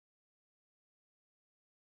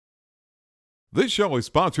This show is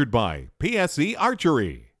sponsored by PSE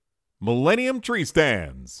Archery, Millennium Tree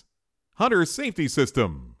Stands, Hunter Safety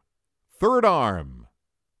System, Third Arm,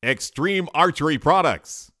 Extreme Archery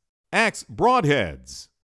Products, Axe Broadheads,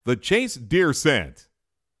 The Chase Deer Scent,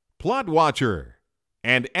 Plot Watcher,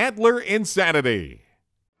 and Antler Insanity.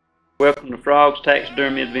 Welcome to Frog's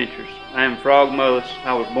Taxidermy Adventures. I am Frog Mullis.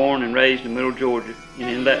 I was born and raised in Middle Georgia, and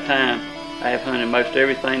in that time I have hunted most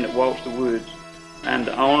everything that walks the woods. I am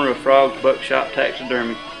the owner of Frog's Buckshot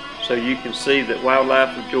Taxidermy, so you can see that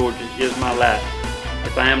wildlife of Georgia is my life.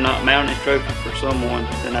 If I am not mounting a trophy for someone,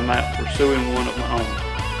 then I'm out pursuing one of my own.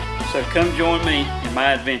 So come join me in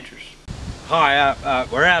my adventures. Hi,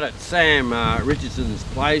 we're out at Sam Richardson's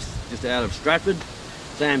place, just out of Stratford.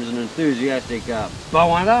 Sam's an enthusiastic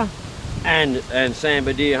bow hunter and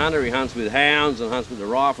sambar deer hunter. He hunts with hounds and hunts with a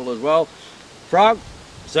rifle as well. Frog,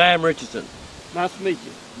 Sam Richardson. Nice to meet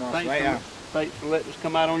you. Thanks for letting us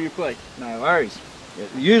come out on your place. No worries. It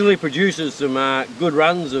usually produces some good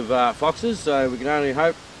runs of foxes, so we can only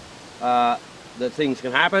hope that things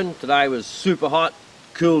can happen. Today was super hot,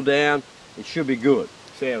 cooled down. It should be good.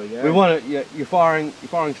 There we go. We want it. You're firing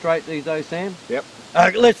straight these days, Sam? Yep.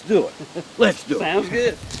 Let's do it. Let's do it. Sounds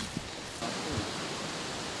good.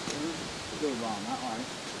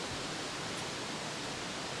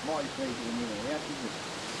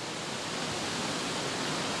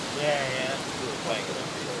 Yeah, that's good.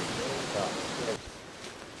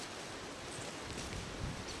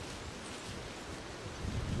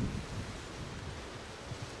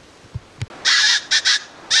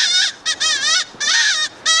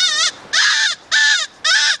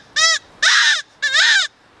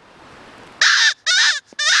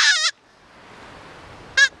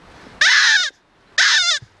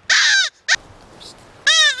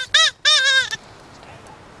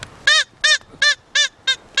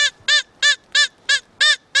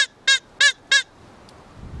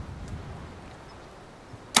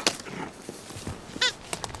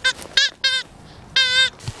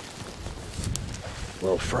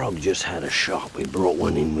 Well, Frog just had a shot. We brought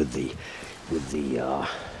one in with the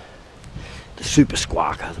super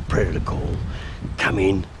squawker, the predator call. Come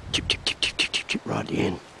in, chip, chip, chip, chip, chip, chip, chip, right at the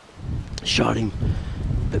end. Shot him,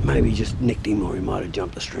 but maybe just nicked him, or he might have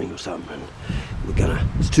jumped the string or something. And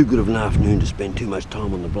it's too good of an afternoon to spend too much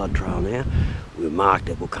time on the blood trail now. We've marked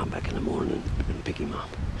it. We'll come back in the morning and pick him up.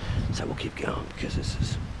 So we'll keep going because this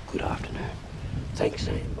is a good afternoon. Thanks,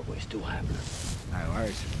 Sam, but we're still having it. No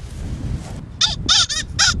worries.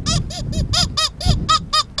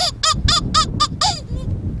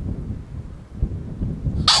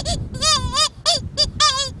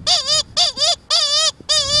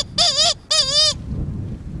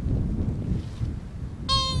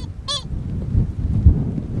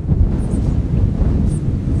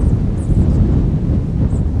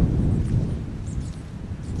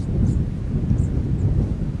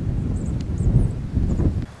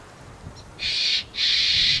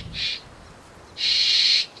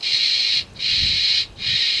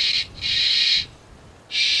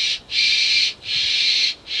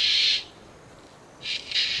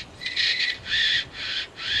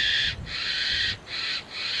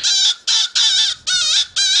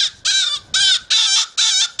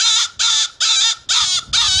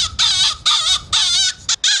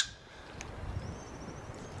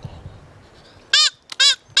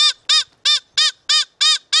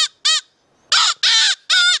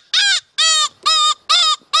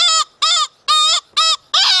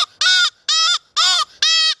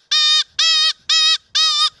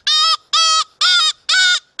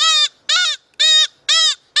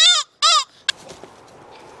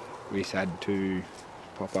 We just had two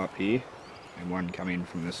pop up here and one come in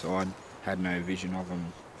from the side. Had no vision of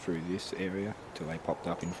them through this area till they popped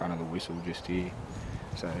up in front of the whistle just here.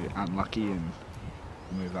 So unlucky and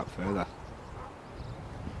move up further.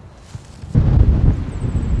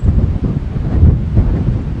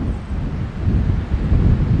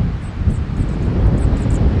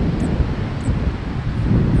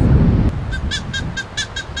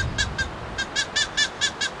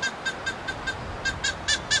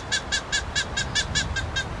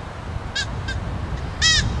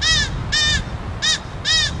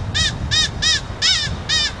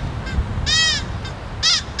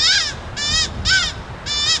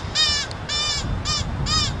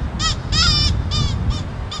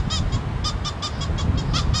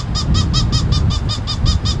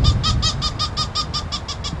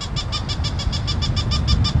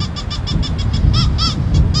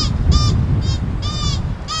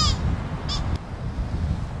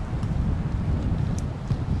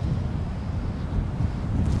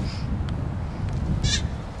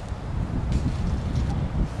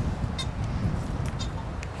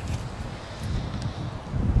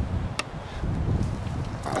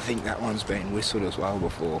 think that one's been whistled as well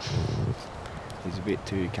before. He's a bit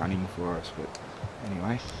too cunning for us, but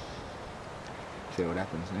anyway, see what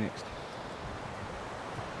happens next.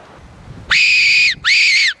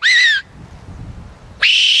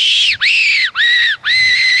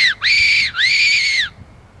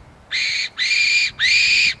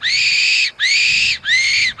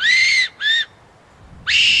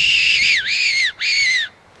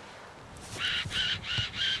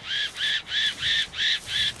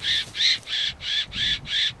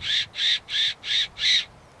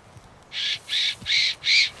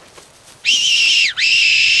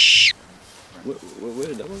 Where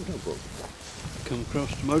did that one come from? Come across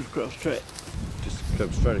the motocross track. Just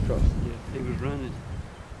come straight across. Yeah, he was running.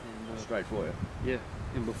 And, Straight for you. Yeah,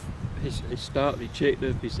 and he stopped. He checked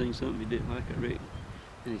up. He seen something he didn't like, I reckon,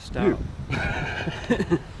 and he stopped.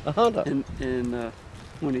 A hunter. And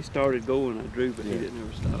when he started going, I drew, but he didn't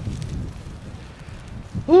ever stop.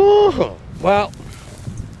 Ooh, well,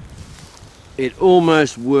 it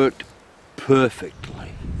almost worked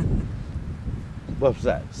perfectly. What was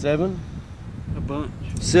that? 7? A bunch.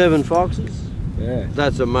 7 foxes? Yeah.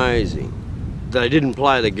 That's amazing. They didn't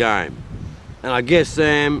play the game. And I guess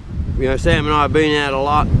Sam and I have been out a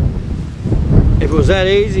lot. If it was that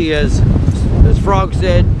easy, as Frog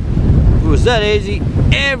said, if it was that easy,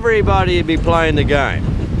 everybody would be playing the game.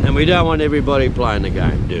 And we don't want everybody playing the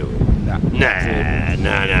game, do we?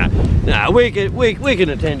 No. We can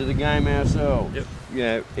attend to the game ourselves. Yep. You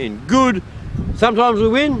know, in good. Sometimes we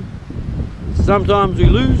win, sometimes we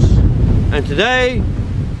lose, and today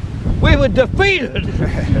we were defeated.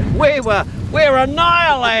 We're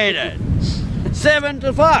annihilated. 7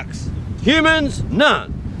 to fox. Humans,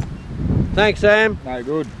 none. Thanks, Sam. No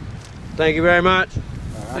good. Thank you very much.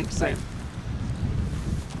 Thanks, Sam.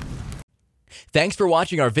 Thanks for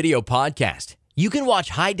watching our video podcast. You can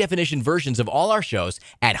watch high-definition versions of all our shows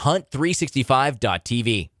at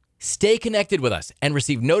hunt365.tv. Stay connected with us and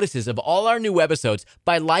receive notices of all our new episodes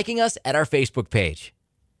by liking us at our Facebook page.